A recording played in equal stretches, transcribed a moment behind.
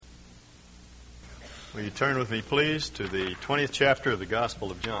Will you turn with me, please, to the 20th chapter of the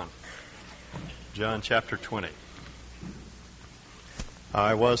Gospel of John. John chapter 20.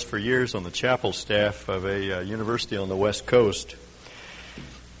 I was for years on the chapel staff of a university on the West Coast,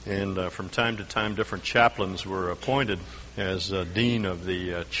 and from time to time different chaplains were appointed as dean of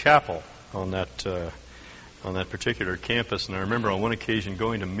the chapel on that particular campus. And I remember on one occasion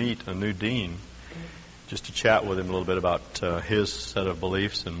going to meet a new dean just to chat with him a little bit about his set of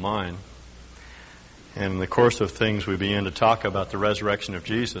beliefs and mine. And in the course of things, we began to talk about the resurrection of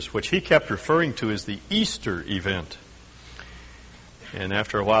Jesus, which he kept referring to as the Easter event. And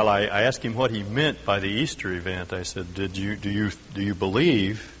after a while, I asked him what he meant by the Easter event. I said, do you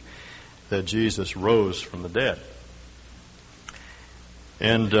believe that Jesus rose from the dead?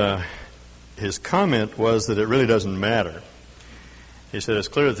 And his comment was that it really doesn't matter. He said it's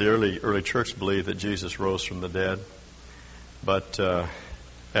clear that the early church believed that Jesus rose from the dead, but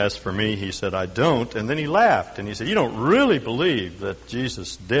as for me, he said, I don't. And then he laughed, and he said, you don't really believe that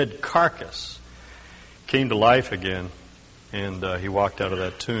Jesus' dead carcass came to life again, and he walked out of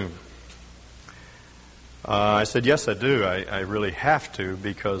that tomb. I said, yes, I do. I really have to,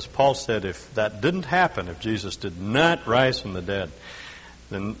 because Paul said if that didn't happen, if Jesus did not rise from the dead,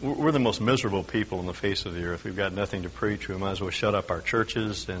 then we're the most miserable people on the face of the earth. We've got nothing to preach. We might as well shut up our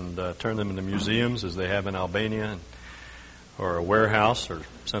churches and turn them into museums as they have in Albania, or a warehouse or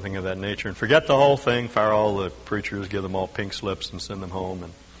something of that nature, and forget the whole thing, fire all the preachers, give them all pink slips and send them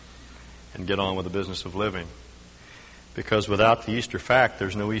home and get on with the business of living. Because without the Easter fact,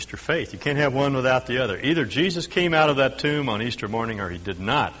 there's no Easter faith. You can't have one without the other. Either Jesus came out of that tomb on Easter morning or he did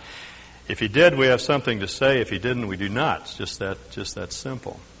not. If he did, we have something to say. If he didn't, we do not. It's just that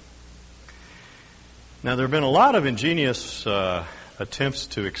simple. Now, there have been a lot of ingenious attempts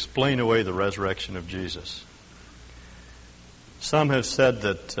to explain away the resurrection of Jesus. Some have said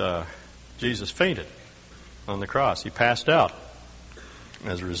that Jesus fainted on the cross. He passed out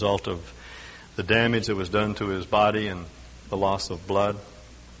as a result of the damage that was done to his body and the loss of blood.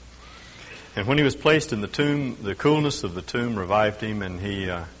 And when he was placed in the tomb, the coolness of the tomb revived him, and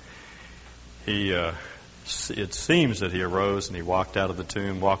it seems that he arose and he walked out of the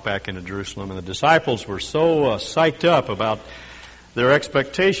tomb, walked back into Jerusalem, and the disciples were so psyched up about their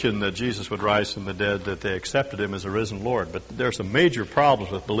expectation that Jesus would rise from the dead that they accepted him as a risen Lord. But there are some major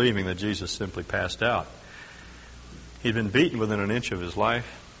problems with believing that Jesus simply passed out. He'd been beaten within an inch of his life.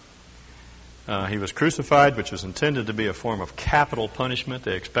 He was crucified, which was intended to be a form of capital punishment.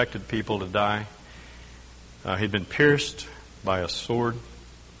 They expected people to die. He'd been pierced by a sword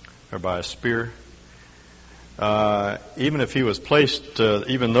or by a spear. Even if he was placed,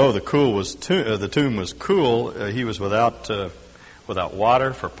 even though the tomb was cool, he was without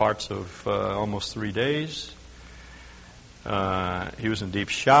water for parts of almost 3 days. He was in deep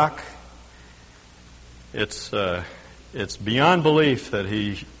shock. It's beyond belief that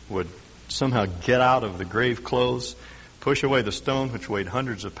he would somehow get out of the grave clothes, push away the stone, which weighed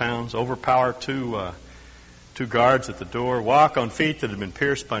hundreds of pounds, overpower two guards at the door, walk on feet that had been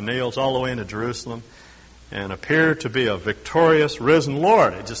pierced by nails all the way into Jerusalem, and appear to be a victorious, risen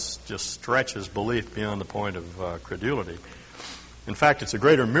Lord. It just stretches belief beyond the point of credulity. In fact, it's a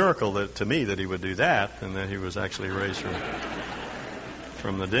greater miracle to me that he would do that than that he was actually raised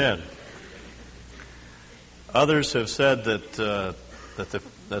from the dead. Others have said that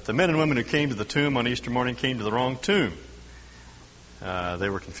the men and women who came to the tomb on Easter morning came to the wrong tomb. They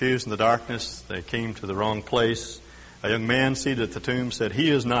were confused in the darkness. They came to the wrong place. A young man seated at the tomb said,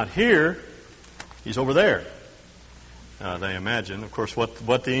 "He is not here. He's over there." They imagine. Of course,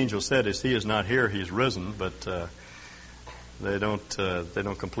 what the angel said is, "He is not here. He's risen," but they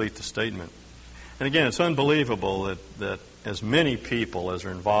don't complete the statement. And again, it's unbelievable that as many people as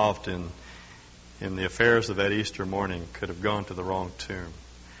are involved in the affairs of that Easter morning could have gone to the wrong tomb,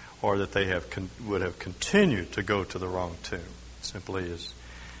 or that they would have continued to go to the wrong tomb. Simply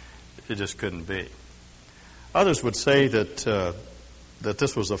it just couldn't be. Others would say that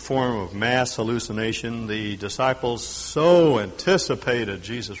this was a form of mass hallucination. The disciples so anticipated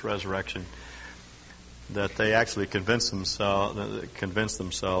Jesus' resurrection that they actually convinced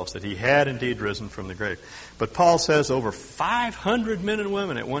themselves that he had indeed risen from the grave. But Paul says over 500 men and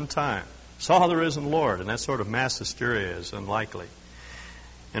women at one time saw the risen Lord, and that sort of mass hysteria is unlikely.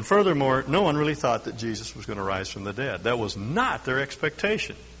 And furthermore, no one really thought that Jesus was going to rise from the dead. That was not their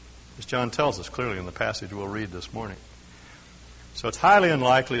expectation, as John tells us clearly in the passage we'll read this morning. So it's highly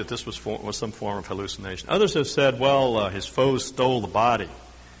unlikely that this was some form of hallucination. Others have said, well, his foes stole the body.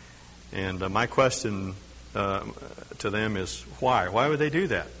 And my question to them is, why? Why would they do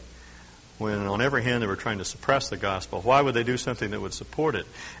that? when on every hand they were trying to suppress the gospel? Why would they do something that would support it?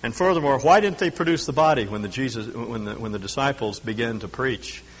 And furthermore, why didn't they produce the body when the disciples began to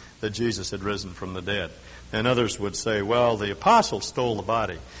preach that Jesus had risen from the dead? And others would say, well, the apostles stole the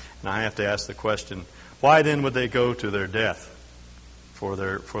body. And I have to ask the question, why then would they go to their death for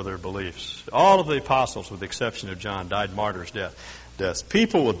their beliefs? All of the apostles, with the exception of John, died martyrs' deaths.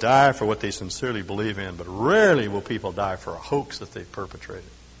 People will die for what they sincerely believe in, but rarely will people die for a hoax that they've perpetrated.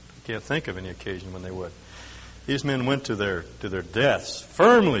 I can't think of any occasion when they would. These men went to their deaths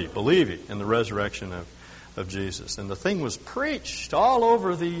firmly believing in the resurrection of Jesus. And the thing was preached all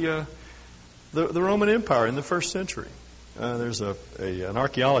over the Roman Empire in the first century. There's an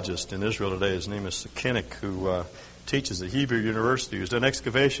archaeologist in Israel today. His name is Sekenik, who teaches at Hebrew University, who's done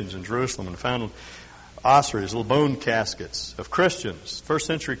excavations in Jerusalem and found ossuaries, little bone caskets of Christians, first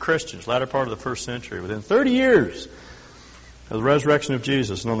century Christians, latter part of the first century, within 30 years of the resurrection of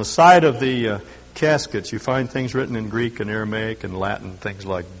Jesus. And on the side of the caskets, you find things written in Greek and Aramaic and Latin, things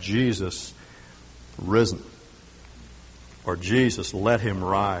like Jesus risen, or Jesus let him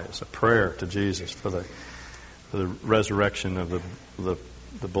rise, a prayer to Jesus for the resurrection of the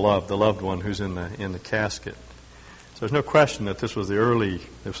beloved, the loved one who's in the casket. So there's no question that this was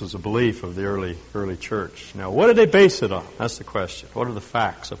a belief of the early church. Now, what did they base it on? That's the question. What are the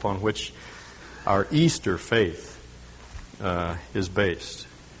facts upon which our Easter faith is based?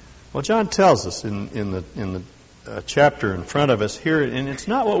 Well, John tells us in the chapter in front of us here, and it's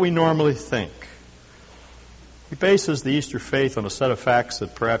not what we normally think. He bases the Easter faith on a set of facts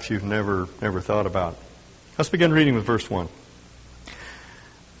that perhaps you've never thought about. Let's begin reading with verse 1.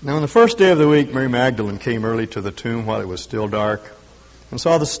 Now on the first day of the week, Mary Magdalene came early to the tomb while it was still dark, and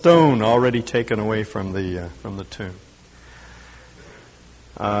saw the stone already taken away from the tomb.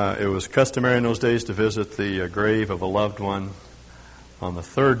 It was customary in those days to visit the grave of a loved one on the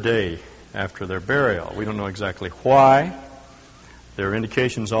third day after their burial. We don't know exactly why. There are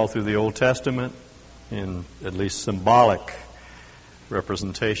indications all through the Old Testament, in at least symbolic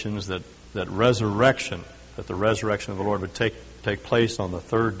representations, that the resurrection of the Lord would take place on the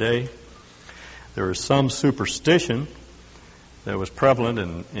third day. There was some superstition that was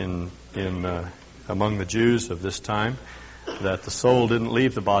prevalent among the Jews of this time, that the soul didn't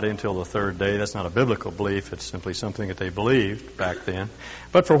leave the body until the third day. That's not a biblical belief. It's simply something that they believed back then.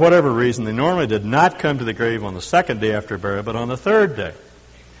 But for whatever reason, they normally did not come to the grave on the second day after burial, but on the third day.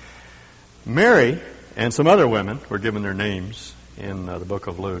 Mary and some other women were given their names in the book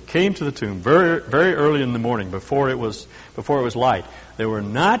of Luke, came to the tomb very, very early in the morning before it was light. They were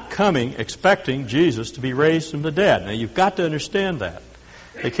not coming expecting Jesus to be raised from the dead. Now you've got to understand that.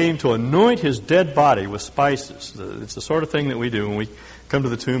 They came to anoint his dead body with spices. It's the sort of thing that we do when we come to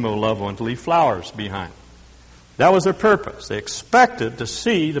the tomb of a loved one, to leave flowers behind. That was their purpose. They expected to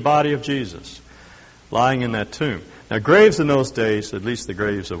see the body of Jesus lying in that tomb. Now graves in those days, at least the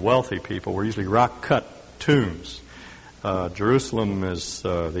graves of wealthy people, were usually rock-cut tombs. Jerusalem is,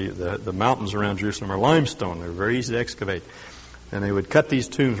 the mountains around Jerusalem are limestone. They're very easy to excavate. And they would cut these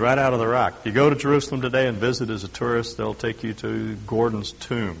tombs right out of the rock. If you go to Jerusalem today and visit as a tourist, they'll take you to Gordon's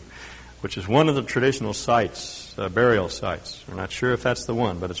tomb, which is one of the traditional sites, burial sites. We're not sure if that's the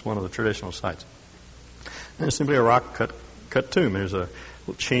one, but it's one of the traditional sites. And it's simply a rock-cut tomb. There's a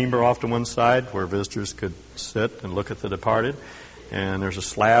little chamber off to one side where visitors could sit and look at the departed. And there's a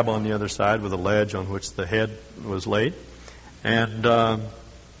slab on the other side with a ledge on which the head was laid. And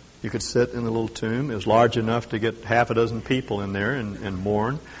you could sit in the little tomb. It was large enough to get half a dozen people in there and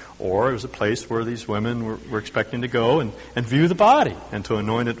mourn. Or it was a place where these women were expecting to go and view the body and to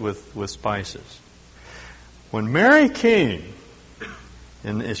anoint it with spices. When Mary came,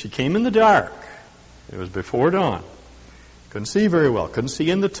 and as she came in the dark, it was before dawn, couldn't see very well, couldn't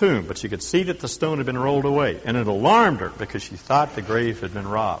see in the tomb, but she could see that the stone had been rolled away. And it alarmed her because she thought the grave had been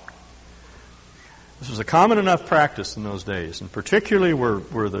robbed. This was a common enough practice in those days, and particularly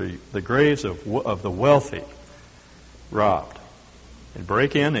were the graves of the wealthy robbed. They'd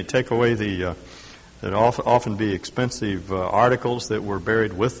break in, they'd take away there'd often be expensive articles that were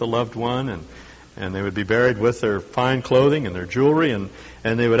buried with the loved one, and they would be buried with their fine clothing and their jewelry, and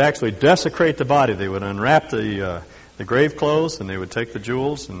they would actually desecrate the body. They would unwrap the grave clothes, and they would take the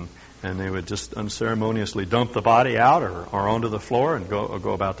jewels, and they would just unceremoniously dump the body out or onto the floor and go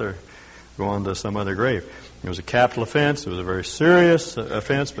on to some other grave. It was a capital offense. It was a very serious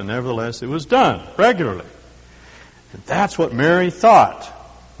offense, but nevertheless it was done regularly. And that's what Mary thought.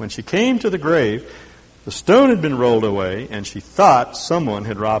 When she came to the grave, the stone had been rolled away, and she thought someone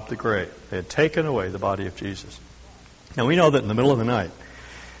had robbed the grave. They had taken away the body of Jesus. Now we know that in the middle of the night,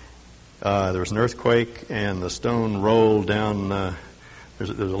 there was an earthquake, and the stone rolled down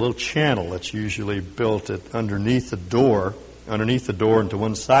there's a little channel that's usually built underneath the door and to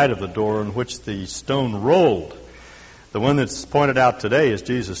one side of the door in which the stone rolled. The one that's pointed out today as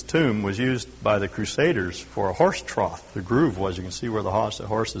Jesus' tomb was used by the Crusaders for a horse trough. The groove was, you can see where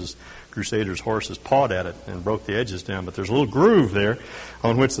the Crusaders' horses pawed at it and broke the edges down. But there's a little groove there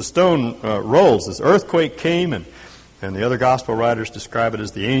on which the stone rolls. This earthquake came, and the other gospel writers describe it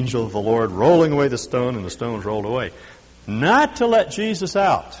as the angel of the Lord rolling away the stone, and the stones rolled away. Not to let Jesus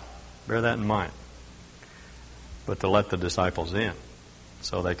out. Bear that in mind. But to let the disciples in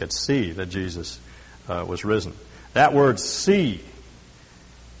so they could see that Jesus was risen. That word see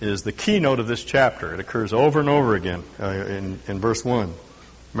is the keynote of this chapter. It occurs over and over again in verse 1.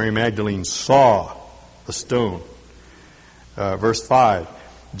 Mary Magdalene saw the stone. Verse 5,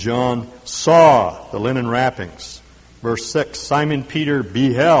 John saw the linen wrappings. Verse 6, Simon Peter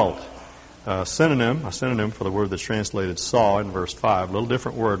beheld. A synonym for the word that's translated saw in verse 5. A little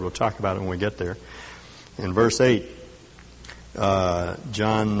different word. We'll talk about it when we get there. In verse 8,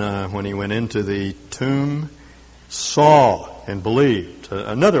 John, when he went into the tomb, saw and believed.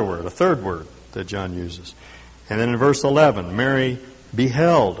 Another word, a third word that John uses. And then in verse 11, Mary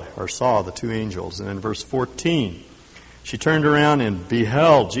beheld or saw the two angels. And in verse 14, she turned around and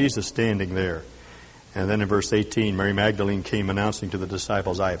beheld Jesus standing there. And then in verse 18, Mary Magdalene came announcing to the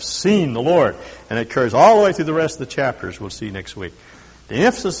disciples, I have seen the Lord. And it carries all the way through the rest of the chapters we'll see next week. The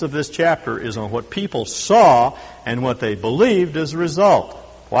emphasis of this chapter is on what people saw and what they believed as a result.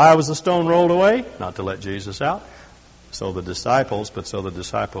 Why was the stone rolled away? Not to let Jesus out. So the disciples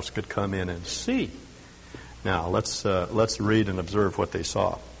could come in and see. Now, let's read and observe what they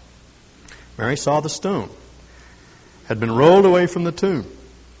saw. Mary saw the stone had been rolled away from the tomb.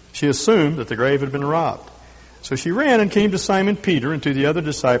 She assumed that the grave had been robbed. So she ran and came to Simon Peter and to the other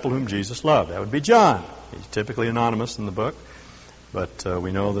disciple whom Jesus loved. That would be John. He's typically anonymous in the book, but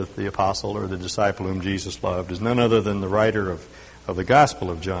we know that the apostle or the disciple whom Jesus loved is none other than the writer of the Gospel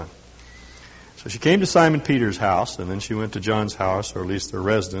of John. So she came to Simon Peter's house, and then she went to John's house, or at least their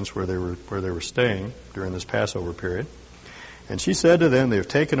residence where they were staying during this Passover period. And she said to them, they have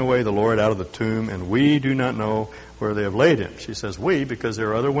taken away the Lord out of the tomb, and we do not know where they have laid him. She says we because there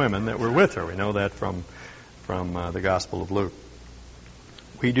are other women that were with her. We know that from the Gospel of Luke.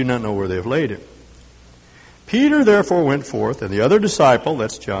 We do not know where they have laid him. Peter therefore went forth, and the other disciple,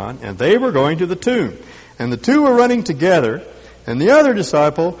 that's John, and they were going to the tomb. And the two were running together, and the other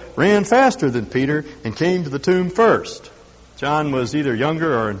disciple ran faster than Peter and came to the tomb first. John was either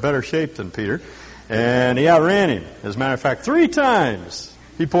younger or in better shape than Peter, and he outran him. As a matter of fact, 3 times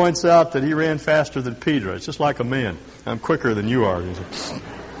he points out that he ran faster than Peter. It's just like a man. I'm quicker than you are.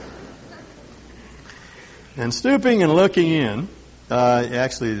 And stooping and looking in,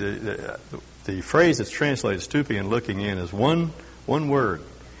 actually the phrase that's translated stooping and looking in is one word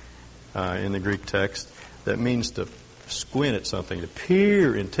in the Greek text that means to squint at something, to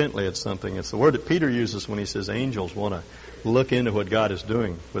peer intently at something. It's the word that Peter uses when he says angels want to look into what God is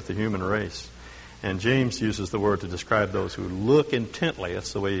doing with the human race. And James uses the word to describe those who look intently.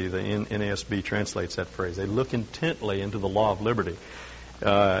 That's the way the NASB translates that phrase. They look intently into the law of liberty.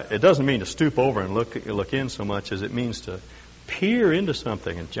 It doesn't mean to stoop over and look in so much as it means to peer into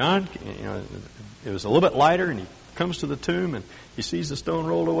something. And John, it was a little bit lighter, and he comes to the tomb, and he sees the stone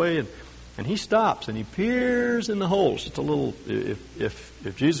rolled away, and he stops, and he peers in the holes. Just a little,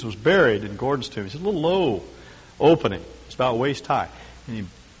 if Jesus was buried in Gordon's tomb, it's a little low opening. It's about waist high. And he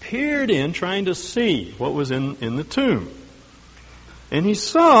peered in, trying to see what was in the tomb. And he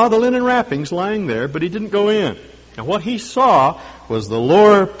saw the linen wrappings lying there, but he didn't go in. And what he saw was the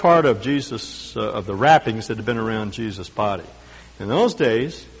lower part of Jesus, of the wrappings that had been around Jesus' body. In those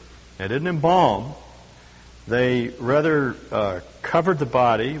days, they didn't embalm. They rather covered the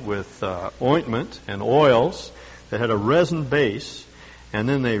body with ointment and oils that had a resin base, and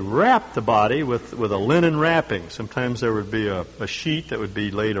then they wrapped the body with a linen wrapping. Sometimes there would be a sheet that would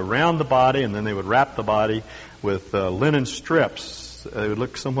be laid around the body, and then they would wrap the body with linen strips. It would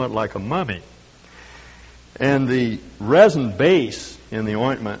look somewhat like a mummy. And the resin base in the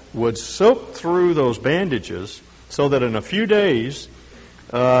ointment would soak through those bandages so that in a few days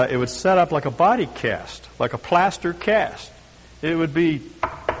it would set up like a body cast, like a plaster cast. It'd be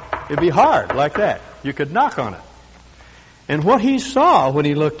hard like that. You could knock on it. And what he saw when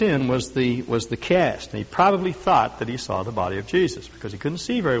he looked in was the cast. And he probably thought that he saw the body of Jesus because he couldn't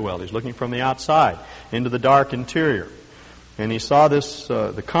see very well. He was looking from the outside into the dark interior. And he saw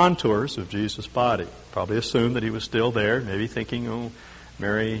the contours of Jesus' body. Probably assumed that he was still there, maybe thinking, oh,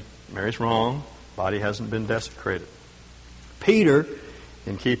 Mary's wrong. Body hasn't been desecrated. Peter,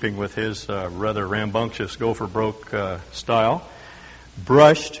 in keeping with his rather rambunctious gopher-broke style,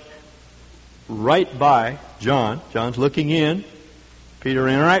 brushed right by John. John's looking in. Peter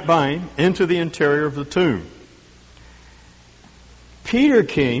ran right by him into the interior of the tomb. Peter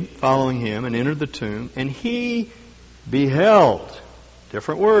came following him and entered the tomb, and he beheld,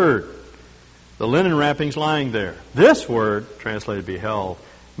 different word, the linen wrappings lying there. This word, translated beheld,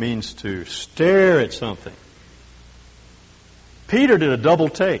 means to stare at something. Peter did a double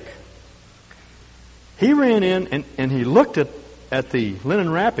take. He ran in and he looked at the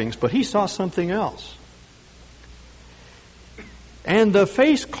linen wrappings, but he saw something else. And the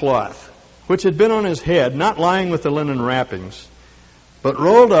face cloth, which had been on his head, not lying with the linen wrappings, but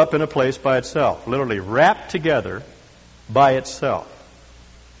rolled up in a place by itself, literally wrapped together by itself.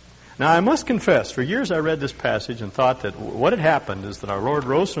 Now, I must confess, for years I read this passage and thought that what had happened is that our Lord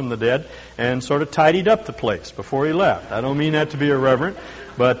rose from the dead and sort of tidied up the place before He left. I don't mean that to be irreverent,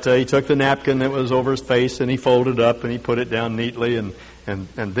 but He took the napkin that was over His face and He folded up and He put it down neatly, and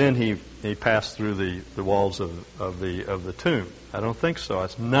then He passed through the walls of the tomb. I don't think so.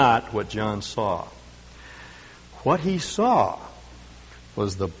 That's not what John saw. What he saw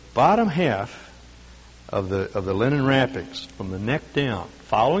was the bottom half of the linen wrappings from the neck down,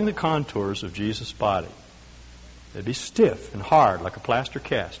 following the contours of Jesus' body. They'd be stiff and hard like a plaster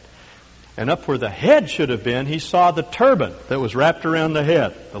cast. And up where the head should have been, he saw the turban that was wrapped around the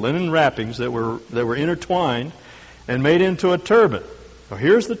head, the linen wrappings that were intertwined and made into a turban. Now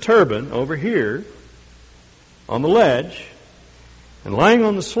here's the turban over here on the ledge, and lying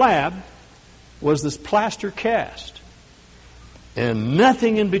on the slab was this plaster cast, and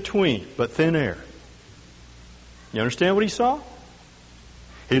nothing in between but thin air. You understand what he saw?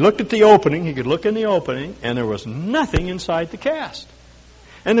 He looked at the opening, he could look in the opening, and there was nothing inside the cast.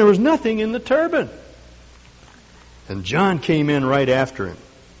 And there was nothing in the turban. And John came in right after him.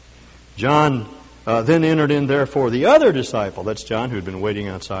 John then entered in, therefore, the other disciple, that's John, who had been waiting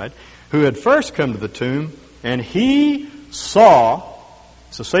outside, who had first come to the tomb, and he saw,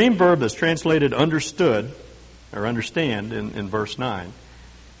 it's the same verb that's translated understood, or understand in verse 9.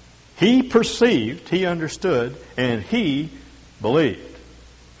 He perceived, he understood, and he believed.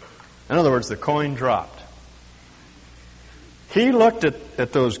 In other words, the coin dropped. He looked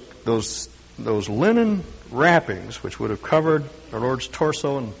at those linen wrappings, which would have covered our Lord's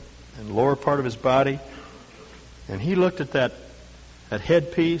torso and lower part of His body, and he looked at that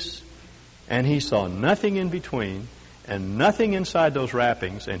headpiece, and he saw nothing in between and nothing inside those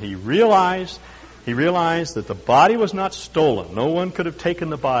wrappings, and he realized that the body was not stolen. No one could have taken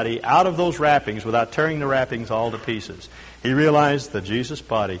the body out of those wrappings without tearing the wrappings all to pieces. He realized that Jesus'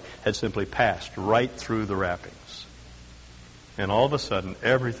 body had simply passed right through the wrappings. And all of a sudden,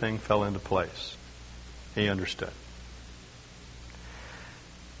 everything fell into place. He understood.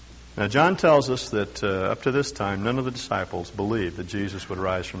 Now, John tells us that up to this time, none of the disciples believed that Jesus would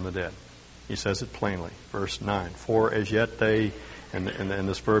rise from the dead. He says it plainly. Verse 9, for as yet they, and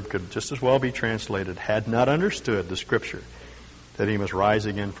this verb could just as well be translated, had not understood the Scripture that He must rise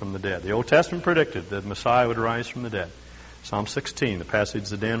again from the dead. The Old Testament predicted that Messiah would rise from the dead. Psalm 16, the passage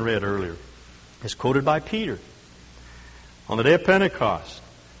that Dan read earlier, is quoted by Peter on the day of Pentecost.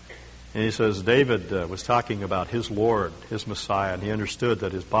 And he says David was talking about his Lord, his Messiah, and he understood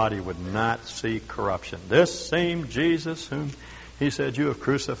that his body would not see corruption. This same Jesus whom he said, you have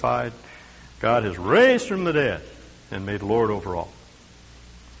crucified, God has raised from the dead and made Lord over all.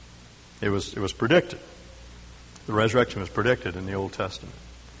 It was predicted. The resurrection was predicted in the Old Testament.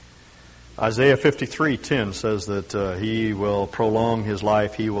 Isaiah 53:10 says that He will prolong His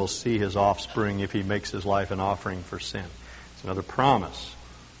life. He will see His offspring if He makes His life an offering for sin. It's another promise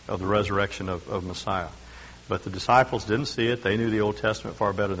of the resurrection of Messiah. But the disciples didn't see it. They knew the Old Testament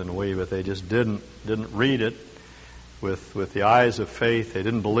far better than we, but they just didn't read it with the eyes of faith. They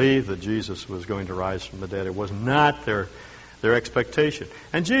didn't believe that Jesus was going to rise from the dead. It was not their expectation.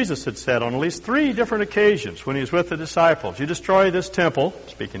 And Jesus had said on at least 3 different occasions when He was with the disciples, you destroy this temple,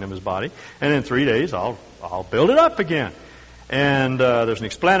 speaking of His body, and in 3 days I'll build it up again. And there's an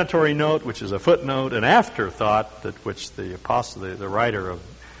explanatory note, which is a footnote, an afterthought, which the apostle, the writer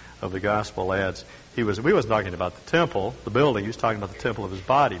of the gospel adds. He wasn't talking about the temple, the building. He was talking about the temple of His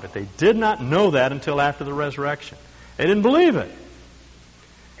body. But they did not know that until after the resurrection. They didn't believe it.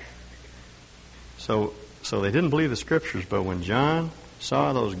 So they didn't believe the Scriptures. But when John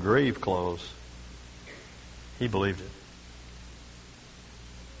saw those grave clothes, he believed it.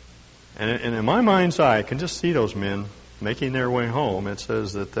 And in my mind's eye, I can just see those men making their way home. It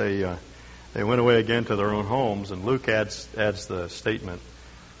says that they went away again to their own homes, and Luke adds the statement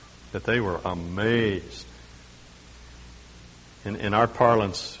that they were amazed. In our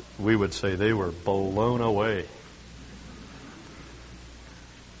parlance, we would say they were blown away.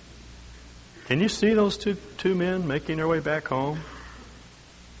 Can you see those two men making their way back home?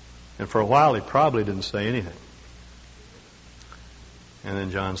 And for a while, he probably didn't say anything. And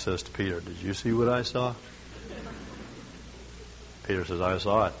then John says to Peter, "Did you see what I saw?" Peter says, "I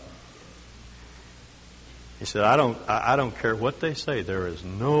saw it." He said, I don't care what they say. There is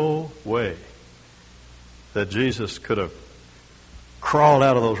no way that Jesus could have crawled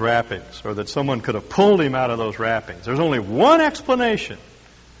out of those wrappings, or that someone could have pulled him out of those wrappings. There's only one explanation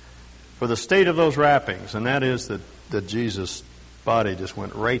for the state of those wrappings, and that is that Jesus' body just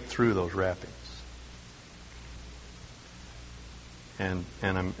went right through those wrappings. And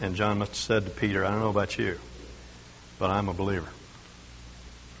John must have said to Peter, "I don't know about you, but I'm a believer."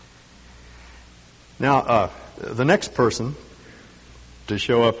 Now, the next person to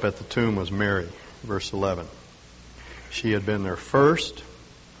show up at the tomb was Mary, verse 11. She had been there first,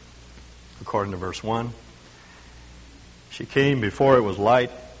 according to verse 1. She came before it was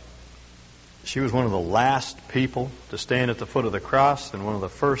light. She was one of the last people to stand at the foot of the cross, and one of the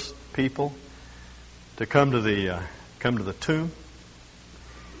first people to come to the tomb.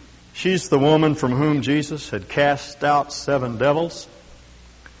 She's the woman from whom Jesus had cast out 7 devils.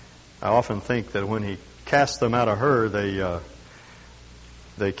 I often think that when he cast them out of her,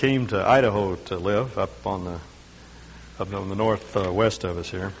 they came to Idaho to live up on the northwest of us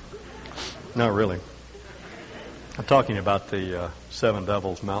here. Not really. I'm talking about the 7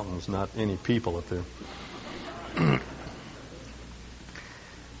 Devils Mountains, not any people up there.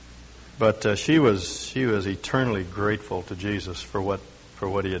 But she was eternally grateful to Jesus for what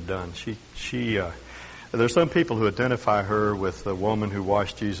he had done. There's some people who identify her with the woman who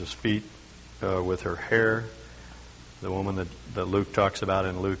washed Jesus' feet with her hair, the woman that Luke talks about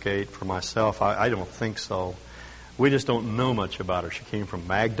in Luke 8. For myself, I don't think so. We just don't know much about her. She came from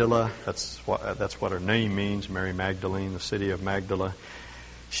Magdala. That's what her name means, Mary Magdalene, the city of Magdala.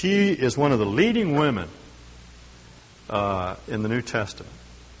 She is one of the leading women in the New Testament.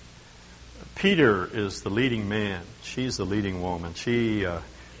 Peter is the leading man. She's the leading woman. She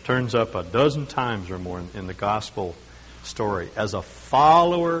turns up a dozen times or more in the gospel story as a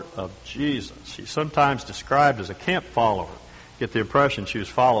follower of Jesus. She's sometimes described as a camp follower. Get the impression she was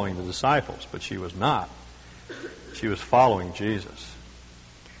following the disciples, but she was not. She was following Jesus.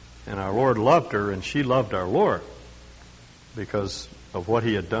 And our Lord loved her, and she loved our Lord because of what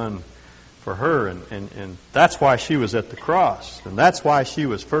he had done for her. And that's why she was at the cross. And that's why she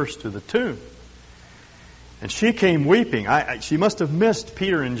was first to the tomb. And she came weeping. She must have missed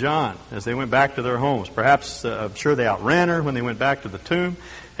Peter and John as they went back to their homes. Perhaps, I'm sure they outran her when they went back to the tomb.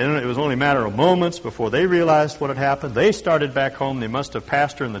 And it was only a matter of moments before they realized what had happened. They started back home. They must have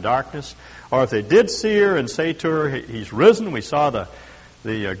passed her in the darkness. Or if they did see her and say to her, "He's risen," we saw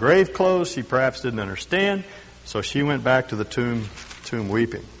the grave clothes, she perhaps didn't understand. So she went back to the tomb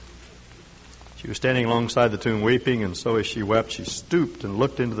weeping. She was standing alongside the tomb weeping, and so as she wept, she stooped and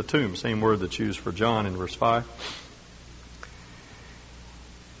looked into the tomb. Same word that's used for John in verse 5.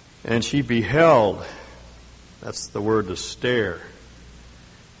 And she beheld, that's the word to stare,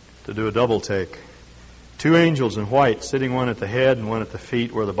 to do a double take. 2 angels in white, sitting one at the head and one at the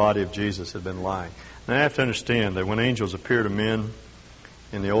feet where the body of Jesus had been lying. Now I have to understand that when angels appear to men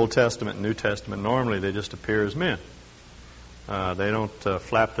in the Old Testament and New Testament, normally they just appear as men. They don't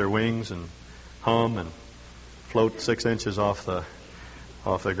flap their wings and hum and float 6 inches off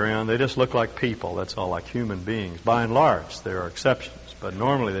the ground. They just look like people. That's all, like human beings. By and large, there are exceptions, but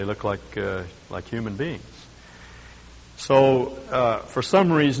normally they look like human beings. So, for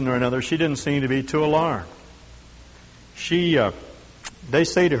some reason or another, she didn't seem to be too alarmed. They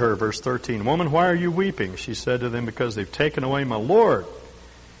say to her, verse 13, "Woman, why are you weeping?" She said to them, "Because they've taken away my Lord,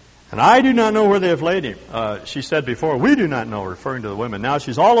 and I do not know where they have laid him." She said before, "We do not know," referring to the women. Now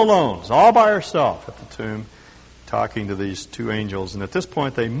she's all alone. She's all by herself at the tomb, talking to these 2 angels. And at this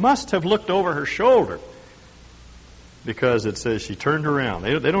point, they must have looked over her shoulder, because it says she turned around.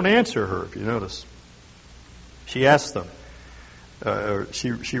 They don't answer her, if you notice. She asks them.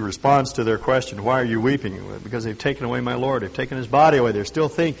 She responds to their question, "Why are you weeping?" "Because they've taken away my Lord. They've taken his body away."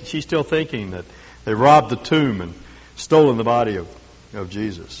 She's still thinking that they robbed the tomb and stolen the body of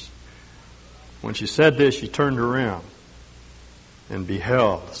Jesus. When she said this, she turned around and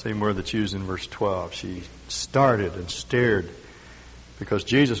beheld, the same word that's used in verse 12. She started and stared because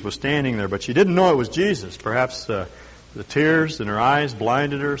Jesus was standing there, but she didn't know it was Jesus. Perhaps the tears in her eyes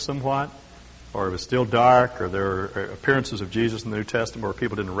blinded her somewhat, or it was still dark, or there were appearances of Jesus in the New Testament where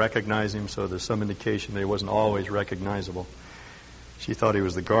people didn't recognize him, so there's some indication that he wasn't always recognizable. She thought he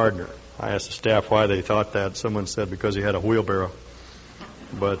was the gardener. I asked the staff why they thought that. Someone said because he had a wheelbarrow.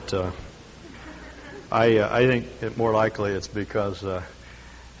 But I think more likely it's because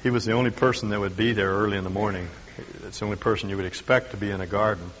He was the only person that would be there early in the morning. It's the only person you would expect to be in a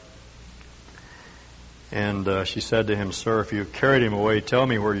garden. And she said to him, "Sir, if you've carried him away, tell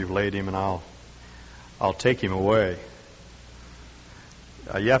me where you've laid him, and I'll take him away."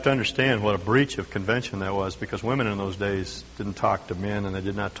 You have to understand what a breach of convention that was, because women in those days didn't talk to men, and they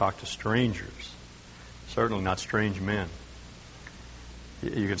did not talk to strangers. Certainly not strange men.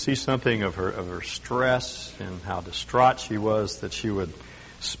 You can see something of her stress and how distraught she was that she would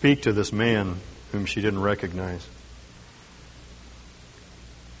speak to this man whom she didn't recognize.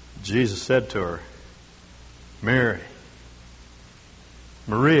 Jesus said to her, "Mary."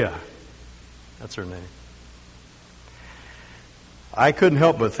 Maria. That's her name. I couldn't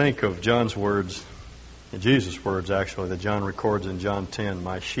help but think of John's words, Jesus' words actually, that John records in John 10,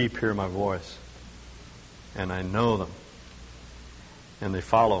 "My sheep hear my voice, and I know them, and they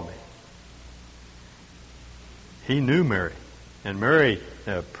follow me." He knew Mary. And Mary,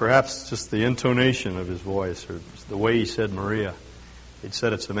 perhaps just the intonation of his voice, or the way he said Maria, he'd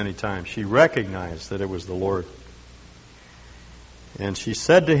said it so many times, she recognized that it was the Lord. And she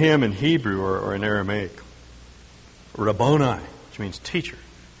said to him in Hebrew or in Aramaic, "Rabboni," which means teacher.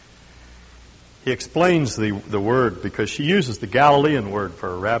 He explains the word because she uses the Galilean word for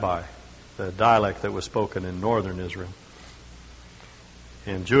a rabbi, the dialect that was spoken in northern Israel.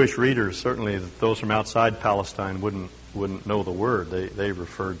 And Jewish readers, certainly those from outside Palestine, wouldn't know the word. They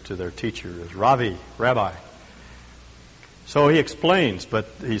referred to their teacher as Ravi, rabbi. So he explains, but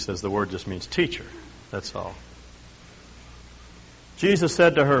he says the word just means teacher. That's all. Jesus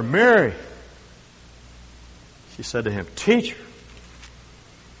said to her, "Mary." She said to him, "Teacher."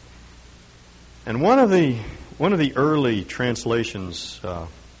 And one of the early translations,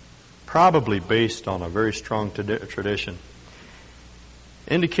 probably based on a very strong tradition,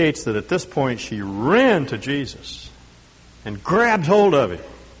 indicates that at this point she ran to Jesus and grabbed hold of him.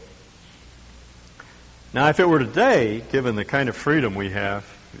 Now, if it were today, given the kind of freedom we have,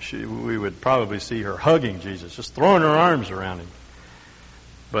 we would probably see her hugging Jesus, just throwing her arms around him.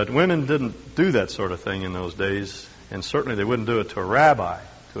 But women didn't do that sort of thing in those days, and certainly they wouldn't do it to a rabbi,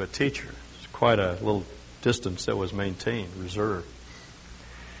 to a teacher. It's quite a little distance that was maintained, reserved.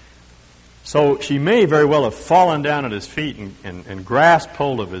 So she may very well have fallen down at his feet and grasped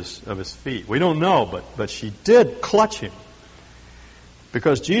hold of his feet. We don't know, but she did clutch him.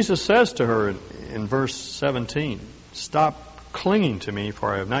 Because Jesus says to her in verse 17, "Stop clinging to me,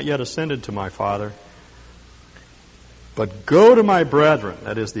 for I have not yet ascended to my Father. But go to my brethren,"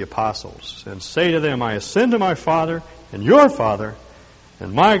 that is the apostles, "and say to them, I ascend to my Father and your Father,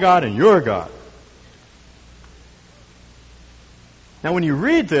 and my God and your God." Now, when you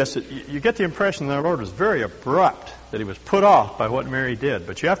read this, you get the impression that our Lord was very abrupt, that he was put off by what Mary did.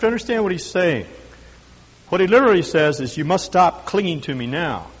 But you have to understand what he's saying. What he literally says is, "You must stop clinging to me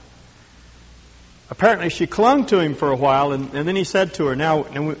now." Apparently, she clung to him for a while, and then he said to her, "Now,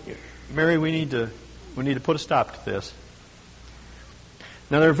 Mary, we need to put a stop to this."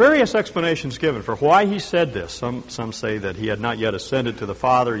 Now, there are various explanations given for why he said this. Some say that he had not yet ascended to the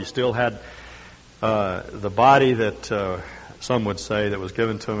Father. He still had the body that some would say that was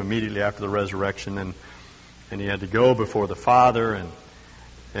given to him immediately after the resurrection, and he had to go before the Father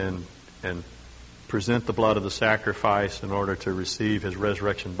and present the blood of the sacrifice in order to receive his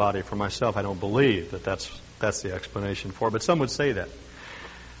resurrection body. For myself, I don't believe that that's the explanation for it, but some would say that.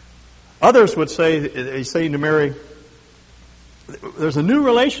 Others would say, he's saying to Mary, there's a new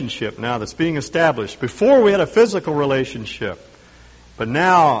relationship now that's being established. Before we had a physical relationship, but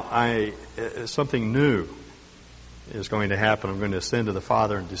now something new is going to happen. I'm going to ascend to the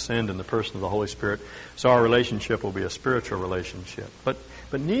Father and descend in the person of the Holy Spirit. So our relationship will be a spiritual relationship.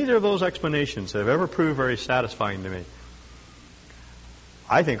 But neither of those explanations have ever proved very satisfying to me.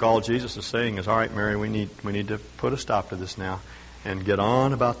 I think all Jesus is saying is, all right, Mary, we need to put a stop to this now and get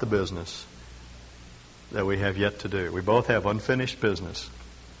on about the business that we have yet to do. We both have unfinished business.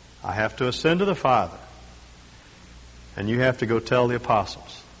 I have to ascend to the Father, and you have to go tell the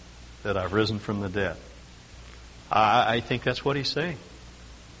apostles that I've risen from the dead. I think that's what he's saying.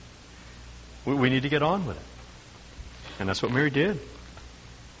 We need to get on with it. And that's what Mary did.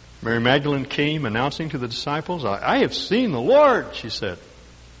 Mary Magdalene came announcing to the disciples, I have seen the Lord, she said.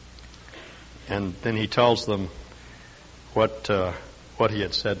 And then he tells them what he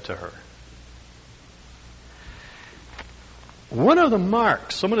had said to her. One of the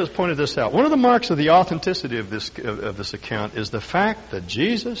marks, someone has pointed this out, one of the marks of the authenticity of this account is the fact that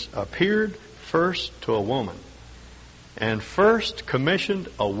Jesus appeared first to a woman and first commissioned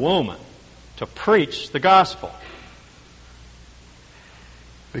a woman to preach the gospel.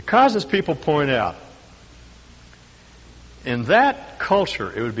 Because, as people point out, In that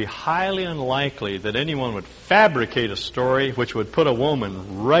culture, it would be highly unlikely that anyone would fabricate a story which would put a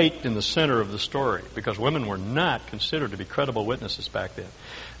woman right in the center of the story, because women were not considered to be credible witnesses back then.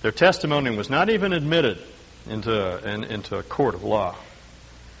 Their testimony was not even admitted into a court of law.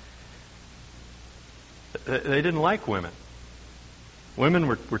 They didn't like women. Women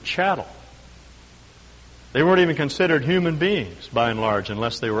were chattel. They weren't even considered human beings, by and large,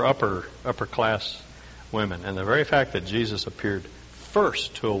 unless they were upper class women. And the very fact that Jesus appeared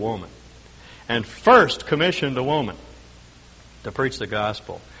first to a woman and first commissioned a woman to preach the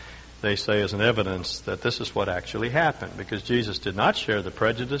gospel, they say is an evidence that this is what actually happened, because Jesus did not share the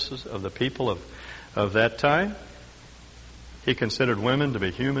prejudices of the people of that time. He considered women to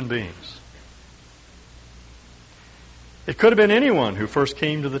be human beings. It could have been anyone who first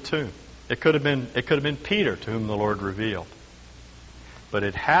came to the tomb. It could have been Peter, to whom the Lord revealed. But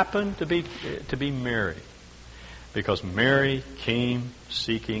it happened to be Mary, because Mary came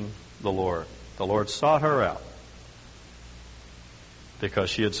seeking the Lord. The Lord sought her out because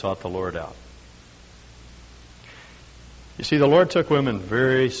she had sought the Lord out. You see, the Lord took women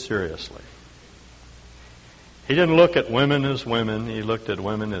very seriously. He didn't look at women as women. He looked at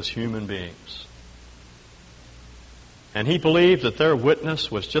women as human beings. And He believed that their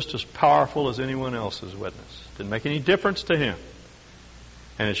witness was just as powerful as anyone else's witness. It didn't make any difference to Him.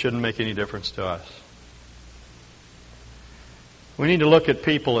 And it shouldn't make any difference to us. We need to look at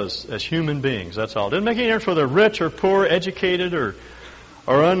people as human beings, that's all. It doesn't make any difference whether they're rich or poor, educated or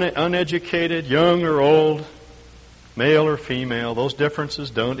uneducated, young or old, male or female. Those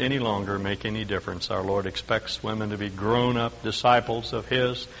differences don't any longer make any difference. Our Lord expects women to be grown-up disciples of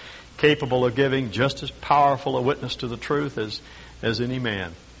His, capable of giving just as powerful a witness to the truth as any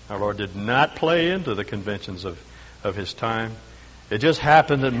man. Our Lord did not play into the conventions of His time. It just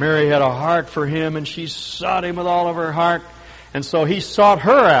happened that Mary had a heart for Him, and she sought Him with all of her heart. And so He sought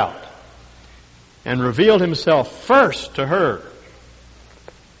her out and revealed Himself first to her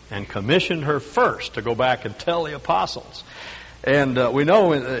and commissioned her first to go back and tell the apostles. And we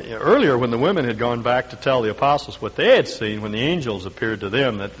know earlier when the women had gone back to tell the apostles what they had seen when the angels appeared to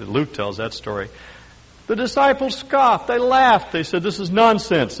them, that Luke tells that story, the disciples scoffed. They laughed. They said, "This is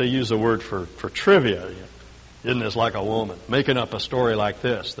nonsense." They use a word for trivia. "Isn't this like a woman making up a story like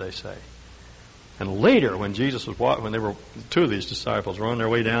this?" they say. And later, when when they were, two of these disciples were on their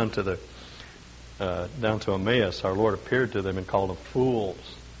way down to Emmaus, our Lord appeared to them and called them fools.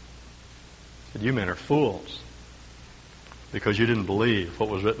 He said, "You men are fools, because you didn't believe what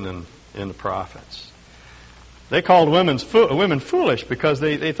was written in the prophets." They called women foolish because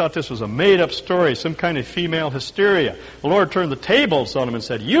they thought this was a made-up story, some kind of female hysteria. The Lord turned the tables on them and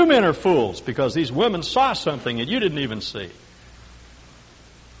said, "You men are fools, because these women saw something that you didn't even see."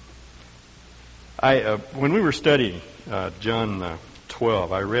 When we were studying John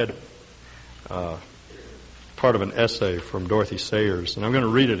 12, I read part of an essay from Dorothy Sayers, and I'm going to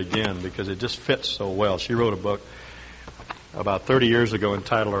read it again because it just fits so well. She wrote a book about 30 years ago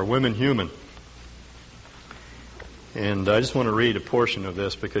entitled "Are Women Human?" And I just want to read a portion of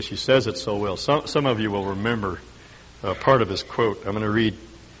this because she says it so well. Some of you will remember part of this quote. I'm going to read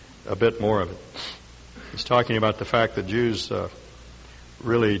a bit more of it. He's talking about the fact that Jews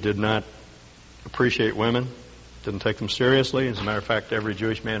really did not appreciate women, didn't take them seriously. As a matter of fact, every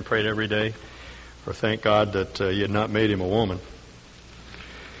Jewish man prayed every day, or thank God that He had not made him a woman.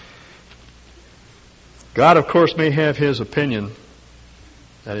 God, of course, may have His opinion,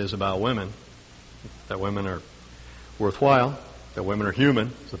 that is, about women, that women are worthwhile, that women are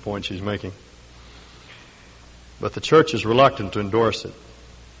human, is the point she's making. But the church is reluctant to endorse it.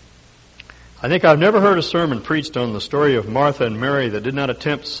 I think I've never heard a sermon preached on the story of Martha and Mary that did not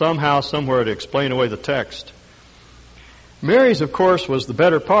attempt somehow, somewhere to explain away the text. Mary's, of course, was the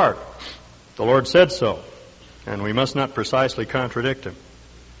better part. The Lord said so, and we must not precisely contradict Him.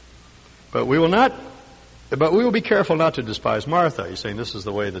 But we will be careful not to despise Martha. He's saying this is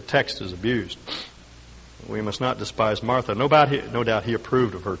the way the text is abused. We must not despise Martha. No doubt He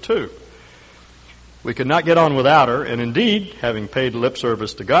approved of her too. We could not get on without her, and indeed, having paid lip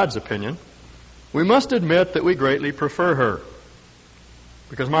service to God's opinion, we must admit that we greatly prefer her.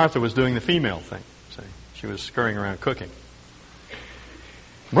 Because Martha was doing the female thing. See? She was scurrying around cooking.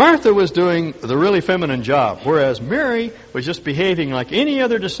 Martha was doing the really feminine job, whereas Mary was just behaving like any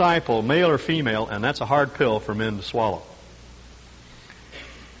other disciple, male or female, and that's a hard pill for men to swallow.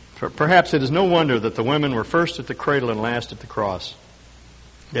 Perhaps it is no wonder that the women were first at the cradle and last at the cross.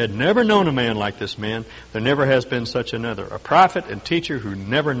 They had never known a man like this man. There never has been such another. A prophet and teacher who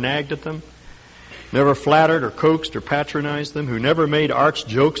never nagged at them. never flattered or coaxed or patronized them, who never made arch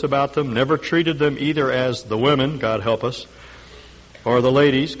jokes about them, never treated them either as the women, God help us, or the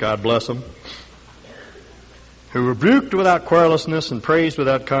ladies, God bless them, who rebuked without querulousness and praised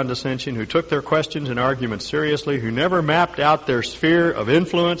without condescension, who took their questions and arguments seriously, who never mapped out their sphere of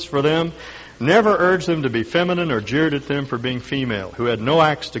influence for them, never urged them to be feminine or jeered at them for being female, who had no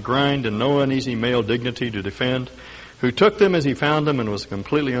axe to grind and no uneasy male dignity to defend, who took them as he found them and was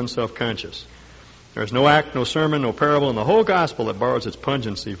completely unself-conscious. There is no act, no sermon, no parable in the whole gospel that borrows its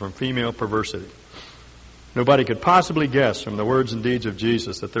pungency from female perversity. Nobody could possibly guess from the words and deeds of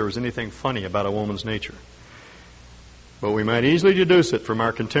Jesus that there was anything funny about a woman's nature. But we might easily deduce it from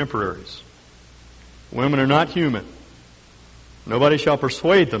our contemporaries. Women are not human. Nobody shall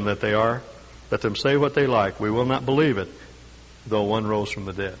persuade them that they are. Let them say what they like. We will not believe it, though one rose from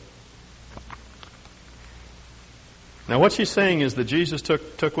the dead. Now what she's saying is that Jesus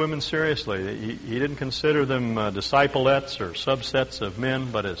took women seriously. He didn't consider them disciplettes or subsets of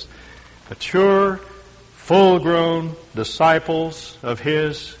men, but as mature, full-grown disciples of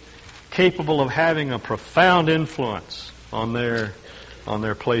His, capable of having a profound influence on their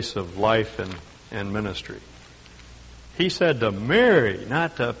place of life and ministry. He said to Mary,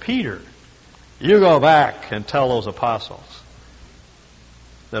 not to Peter, you go back and tell those apostles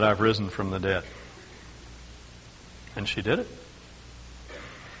that I've risen from the dead. And she did it.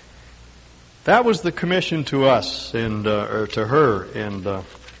 That was the commission to us or to her, and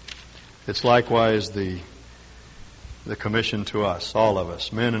it's likewise the commission to us, all of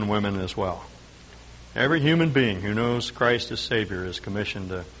us, men and women as well. Every human being who knows Christ as Savior is commissioned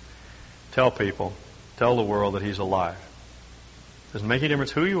to tell the world that He's alive. It doesn't make any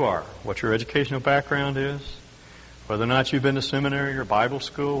difference who you are, what your educational background is, whether or not you've been to seminary or Bible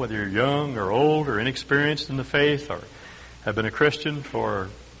school, whether you're young or old or inexperienced in the faith or have been a Christian for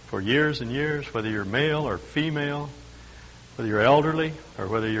years and years, whether you're male or female, whether you're elderly or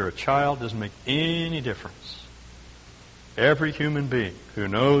whether you're a child, doesn't make any difference. Every human being who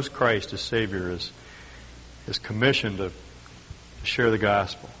knows Christ as Savior is commissioned to share the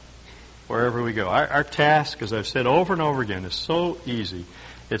gospel wherever we go. Our task, as I've said over and over again, is so easy.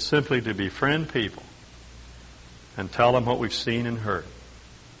 It's simply to befriend people and tell them what we've seen and heard.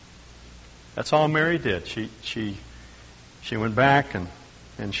 That's all Mary did. She went back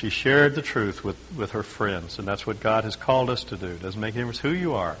and she shared the truth with her friends, and that's what God has called us to do. It doesn't make any difference who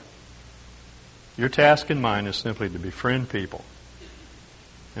you are. Your task and mine is simply to befriend people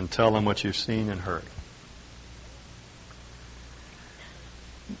and tell them what you've seen and heard.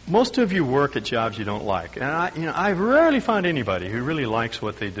 Most of you work at jobs you don't like, and I rarely find anybody who really likes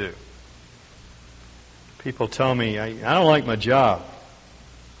what they do. People tell me, I don't like my job.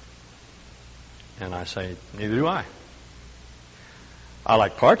 And I say, neither do I. I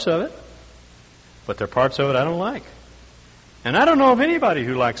like parts of it, but there are parts of it I don't like. And I don't know of anybody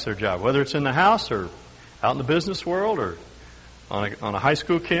who likes their job, whether it's in the house or out in the business world or on a high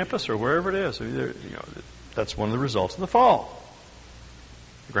school campus or wherever it is. That's one of the results of the fall.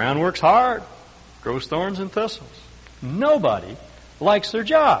 The ground works hard, grows thorns and thistles. Nobody likes their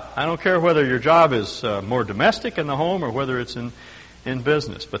job. I don't care whether your job is more domestic in the home or whether it's in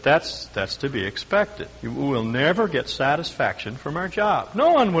business, but that's to be expected. We will never get satisfaction from our job.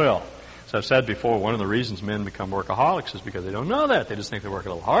 No one will. As I've said before, one of the reasons men become workaholics is because they don't know that. They just think they work a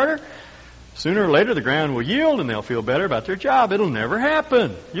little harder. Sooner or later, the ground will yield and they'll feel better about their job. It'll never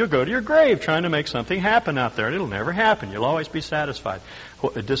happen. You'll go to your grave trying to make something happen out there, and it'll never happen. You'll always be dissatisfied.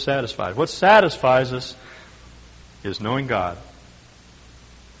 What satisfies us is knowing God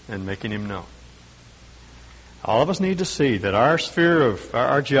and making Him known. All of us need to see that our sphere of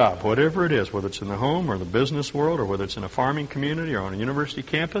our job, whatever it is, whether it's in the home or the business world or whether it's in a farming community or on a university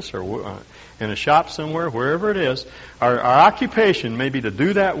campus or in a shop somewhere, wherever it is, our occupation may be to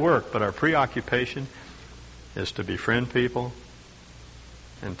do that work, but our preoccupation is to befriend people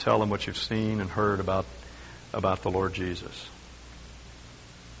and tell them what you've seen and heard about the Lord Jesus.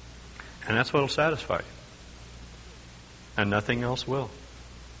 And that's what will satisfy you. And nothing else will.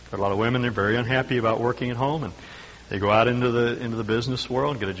 There are a lot of women, they're very unhappy about working at home, and they go out into the business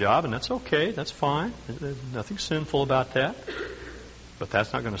world and get a job, and that's okay, that's fine. There's nothing sinful about that. But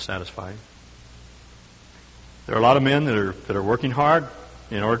that's not going to satisfy you. There are a lot of men that are working hard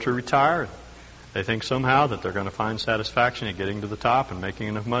in order to retire. They think somehow that they're going to find satisfaction in getting to the top and making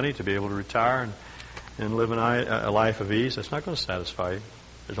enough money to be able to retire and live a life of ease. That's not going to satisfy you.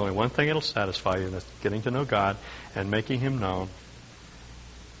 There's only one thing that'll satisfy you, and that's getting to know God and making Him known.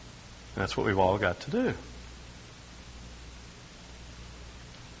 And that's what we've all got to do.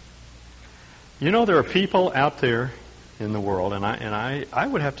 You know, there are people out there in the world, and I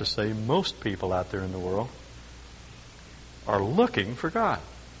would have to say most people out there in the world are looking for God.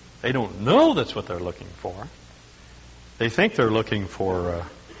 They don't know that's what they're looking for. They think they're looking for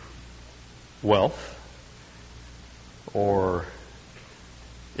wealth or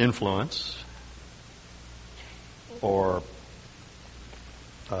influence or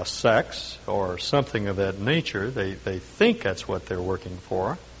sex or something of that nature. They think that's what they're working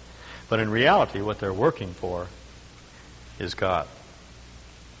for. But in reality, what they're working for is God.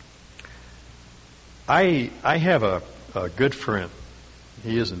 I have a good friend.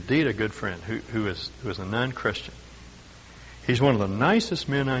 He is indeed a good friend who is a non-Christian. He's one of the nicest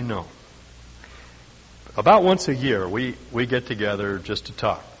men I know. About once a year, we get together just to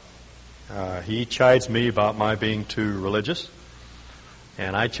talk. He chides me about my being too religious,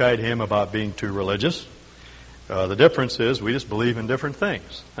 and I chide him about being too religious. The difference is we just believe in different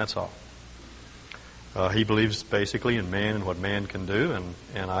things. That's all. He believes basically in man and what man can do,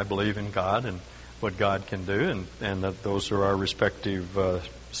 and I believe in God and what God can do, and that those are our respective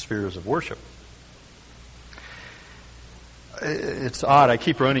spheres of worship. It's odd. I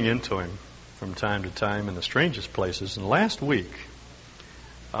keep running into him from time to time in the strangest places. And last week,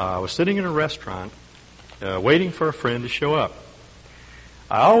 I was sitting in a restaurant waiting for a friend to show up.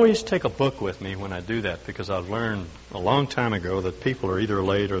 I always take a book with me when I do that because I've learned a long time ago that people are either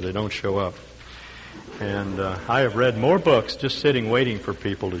late or they don't show up. And I have read more books just sitting waiting for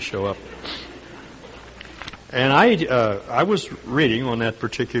people to show up. And I was reading on that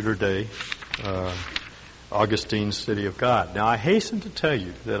particular day Augustine's City of God. Now, I hasten to tell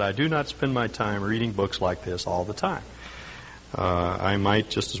you that I do not spend my time reading books like this all the time. I might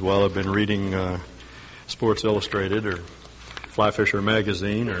just as well have been reading Sports Illustrated or Fly Fisher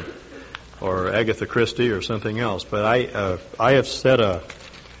Magazine or Agatha Christie or something else. But I have set a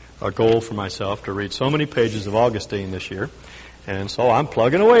goal for myself to read so many pages of Augustine this year, and so I'm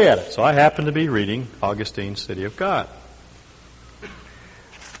plugging away at it. So I happen to be reading Augustine's City of God.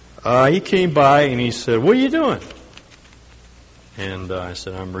 He came by and he said, "What are you doing?" And I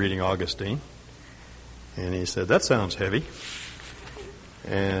said, "I'm reading Augustine." And he said, "That sounds heavy."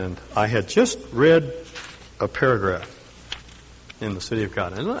 And I had just read a paragraph in the City of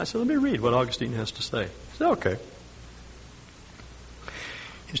God. And I said, "Let me read what Augustine has to say." He said, "Okay."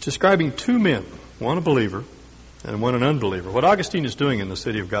 He's describing two men, one a believer and one an unbeliever. What Augustine is doing in the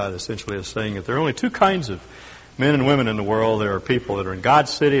City of God essentially is saying that there are only two kinds of men and women in the world. There are people that are in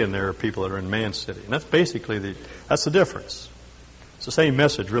God's city and there are people that are in man's city. And that's basically that's the difference. It's the same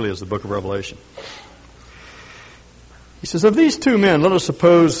message really as the book of Revelation. He says, "Of these two men, let us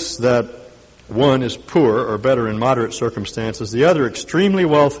suppose that one is poor or better in moderate circumstances, the other extremely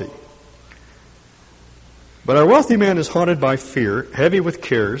wealthy. But our wealthy man is haunted by fear, heavy with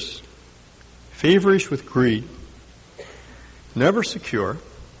cares, feverish with greed, never secure,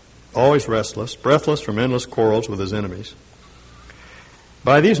 always restless, breathless from endless quarrels with his enemies.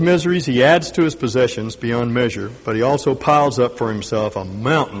 By these miseries he adds to his possessions beyond measure, but he also piles up for himself a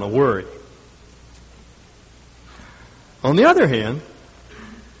mountain of worry. On the other hand,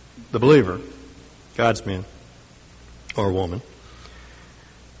 the believer, God's man or woman,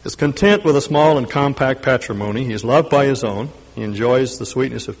 is content with a small and compact patrimony. He is loved by his own. He enjoys the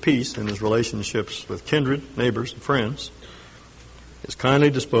sweetness of peace in his relationships with kindred, neighbors, and friends. He is kindly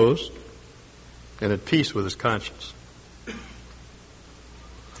disposed and at peace with his conscience.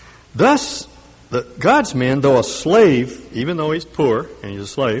 Thus, God's man, though a slave, even though he's poor and he's a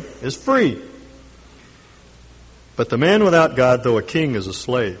slave, is free. But the man without God, though a king, is a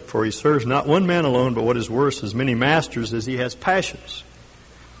slave, for he serves not one man alone, but what is worse, as many masters as he has passions.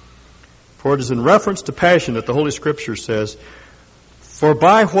 For it is in reference to passion that the Holy Scripture says, for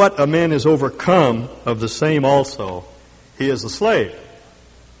by what a man is overcome, of the same also he is a slave.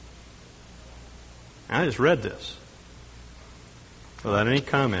 I just read this without any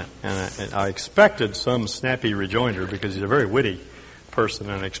comment, and I expected some snappy rejoinder because he's a very witty person,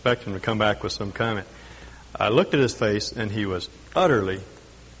 and I expect him to come back with some comment. I looked at his face, and he was utterly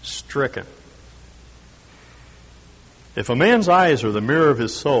stricken. If a man's eyes are the mirror of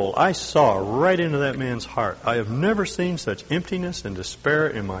his soul, I saw right into that man's heart. I have never seen such emptiness and despair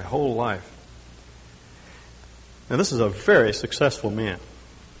in my whole life. Now, this is a very successful man.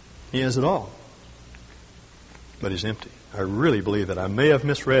 He has it all. But he's empty. I really believe that. I may have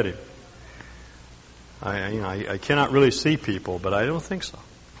misread him. I cannot really see people, but I don't think so.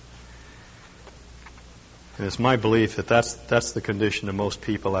 And it's my belief that that's the condition of most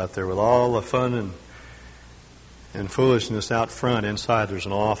people out there. With all the fun and foolishness out front, inside there's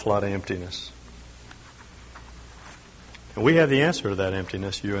an awful lot of emptiness. And we have the answer to that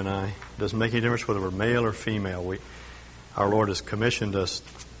emptiness, you and I. It doesn't make any difference whether we're male or female. Our Lord has commissioned us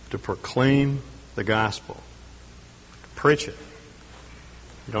to proclaim the gospel, to preach it.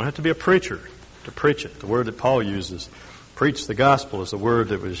 You don't have to be a preacher to preach it. The word that Paul uses, preach the gospel, is the word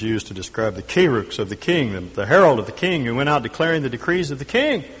that was used to describe the kerux of the king, the herald of the king who went out declaring the decrees of the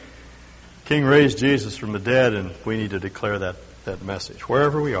king. The king raised Jesus from the dead, and we need to declare that message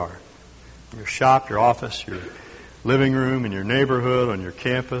wherever we are. In your shop, your office, your living room, in your neighborhood, on your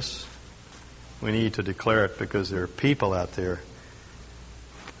campus. We need to declare it because there are people out there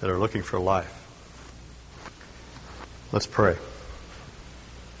that are looking for life. Let's pray.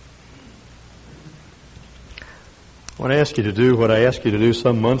 I want to ask you to do what I asked you to do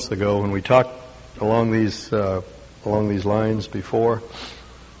some months ago when we talked along these lines before.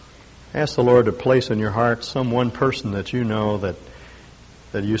 Ask the Lord to place in your heart some one person that you know that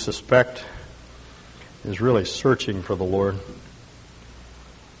you suspect is really searching for the Lord.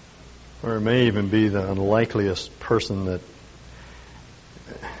 Or it may even be the unlikeliest person that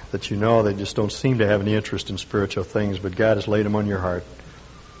you know they just don't seem to have any interest in spiritual things, but God has laid them on your heart.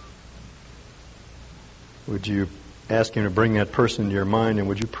 Would you ask Him to bring that person to your mind, and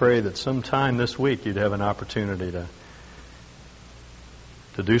would you pray that sometime this week you'd have an opportunity to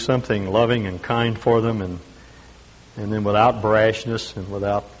do something loving and kind for them, and then without brashness and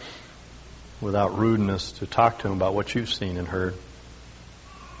without rudeness to talk to them about what you've seen and heard,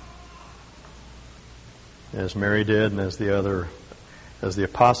 as Mary did and as the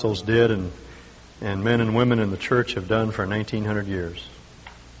apostles did, and men and women in the church have done for 1900 years.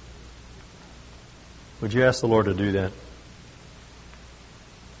 Would you ask the Lord to do that?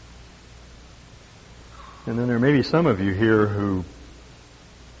 And then there may be some of you here who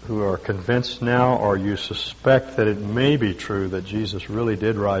are convinced now, or you suspect that it may be true that Jesus really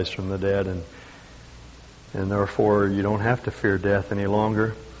did rise from the dead, and therefore you don't have to fear death any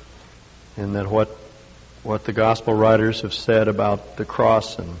longer, and that what the gospel writers have said about the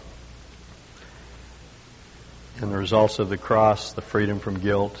cross and the results of the cross, the freedom from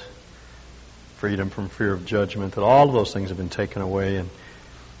guilt, freedom from fear of judgment, that all of those things have been taken away. And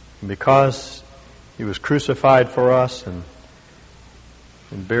because He was crucified for us and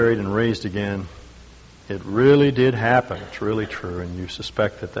buried and raised again, it really did happen. It's really true, and you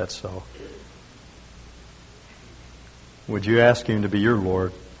suspect that that's so. Would you ask Him to be your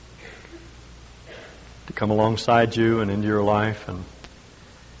Lord, to come alongside you and into your life and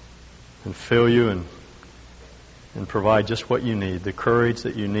fill you and provide just what you need, the courage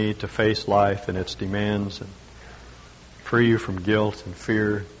that you need to face life and its demands, and free you from guilt and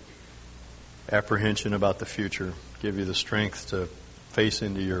fear, apprehension about the future, give you the strength to face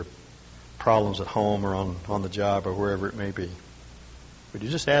into your problems at home or on the job or wherever it may be. Would you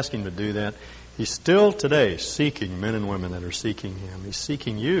just ask Him to do that? He's still today seeking men and women that are seeking Him. He's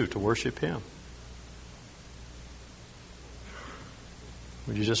seeking you to worship Him.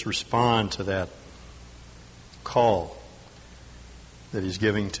 Would you just respond to that call that He's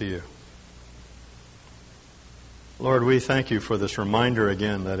giving to you? Lord, we thank You for this reminder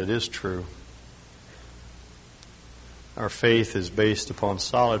again that it is true. Our faith is based upon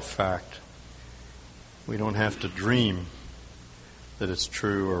solid fact. We don't have to dream that it's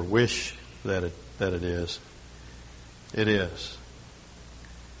true or wish that it is. It is.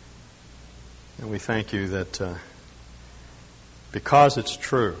 And we thank You that because it's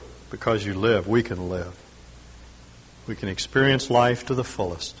true, because You live, we can live. We can experience life to the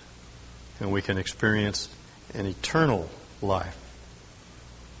fullest, and we can experience an eternal life.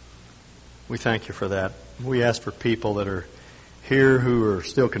 We thank You for that. We ask for people that are here who are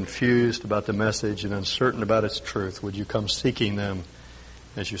still confused about the message and uncertain about its truth. Would You come seeking them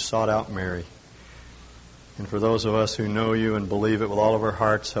as You sought out Mary? And for those of us who know You and believe it with all of our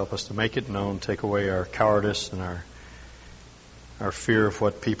hearts, help us to make it known. Take away our cowardice and our fear of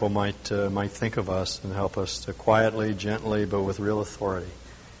what people might think of us, and help us to quietly, gently, but with real authority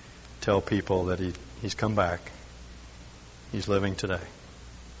tell people that He's come back. He's living today.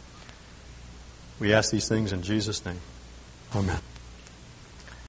 We ask these things in Jesus' name. Amen.